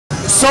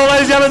So,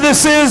 ladies and gentlemen,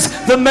 this is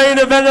the main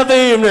event of the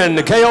evening.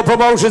 The KO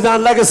Promotions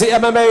and Legacy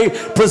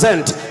MMA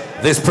present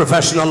this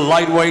professional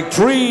lightweight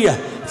 3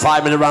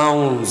 5-minute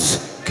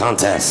rounds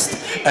contest.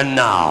 And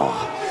now,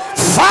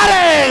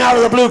 fighting out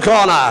of the blue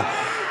corner,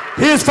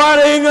 he is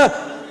fighting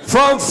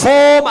from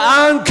form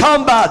and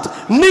combat,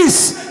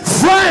 Nice,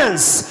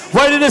 France,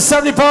 weighing in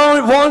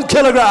 70.1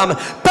 kilogram,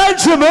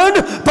 Benjamin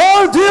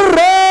Baudrier.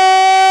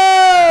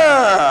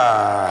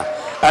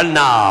 And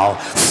now,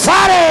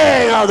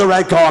 fighting out of the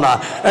red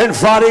corner and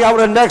fighting out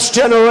the next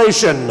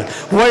generation,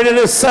 weighing in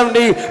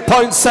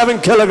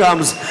 70.7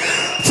 kilograms,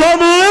 from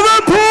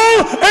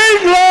Liverpool,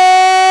 England,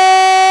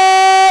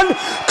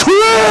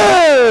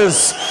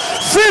 Chris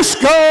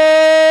Fishgold.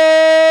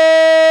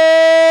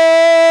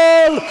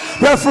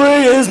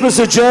 Referee is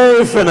Mr.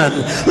 J.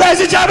 Finnan.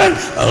 Ladies and gentlemen,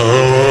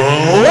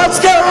 let's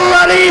get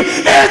ready.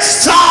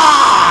 It's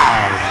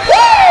time.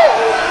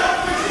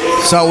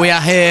 Woo! So we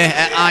are here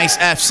at Ice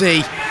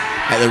FC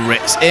at the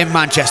Ritz in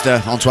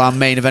Manchester, onto our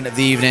main event of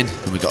the evening.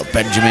 And we've got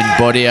Benjamin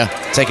Baudrier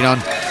taking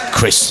on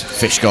Chris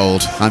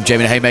Fishgold. I'm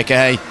Jamie the Haymaker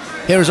Hay,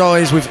 here as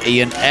always with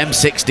Ian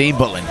M16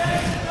 Butlin.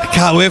 I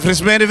can't wait for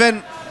this main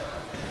event.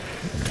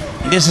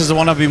 This is the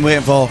one I've been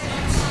waiting for.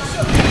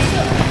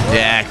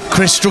 Yeah,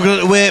 Chris struggled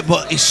at the weight,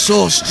 but he's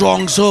so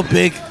strong, so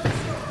big.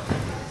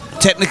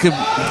 Technically,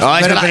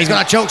 he's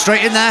got a choke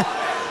straight in there.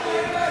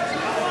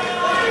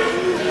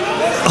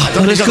 I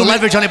don't think he's got the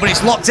leverage on it, but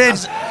it's locked in.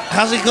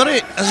 Has he got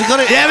it? Has he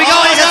got it? There we go,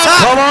 he's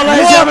attacked! Come on,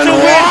 ladies and gentlemen.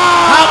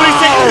 How many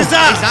seconds is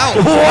that? He's out.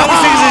 How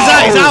many seconds is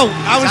that? He's out.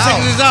 How many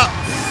seconds is that?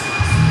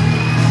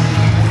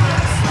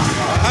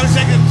 How many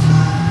seconds?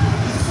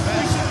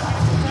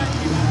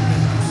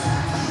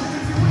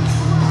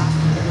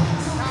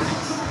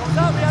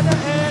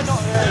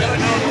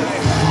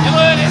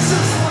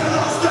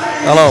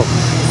 Hello.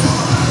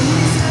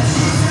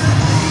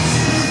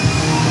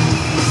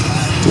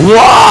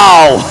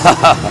 Wow!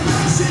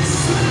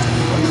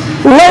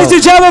 Ladies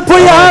and gentlemen, put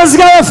your hands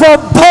together for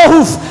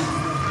both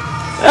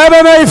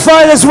MMA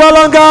fighters. Well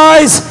done,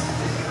 guys.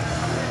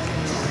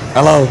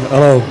 Hello,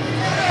 hello.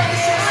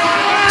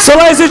 So,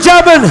 ladies and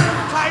gentlemen,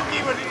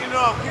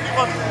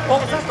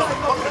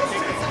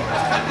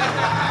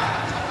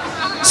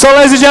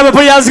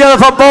 put your hands together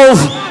for both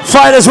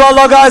fighters. Well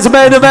done, guys. The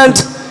main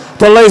event.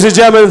 But, ladies and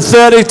gentlemen,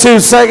 32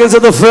 seconds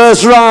of the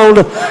first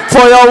round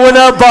for your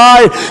winner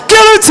by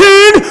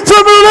guillotine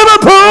from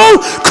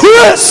Liverpool,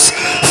 Chris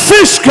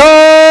Fishgold.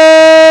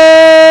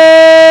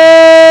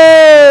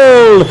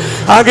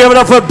 I'll give it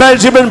up for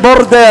Benjamin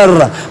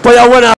Baudrier for your winner.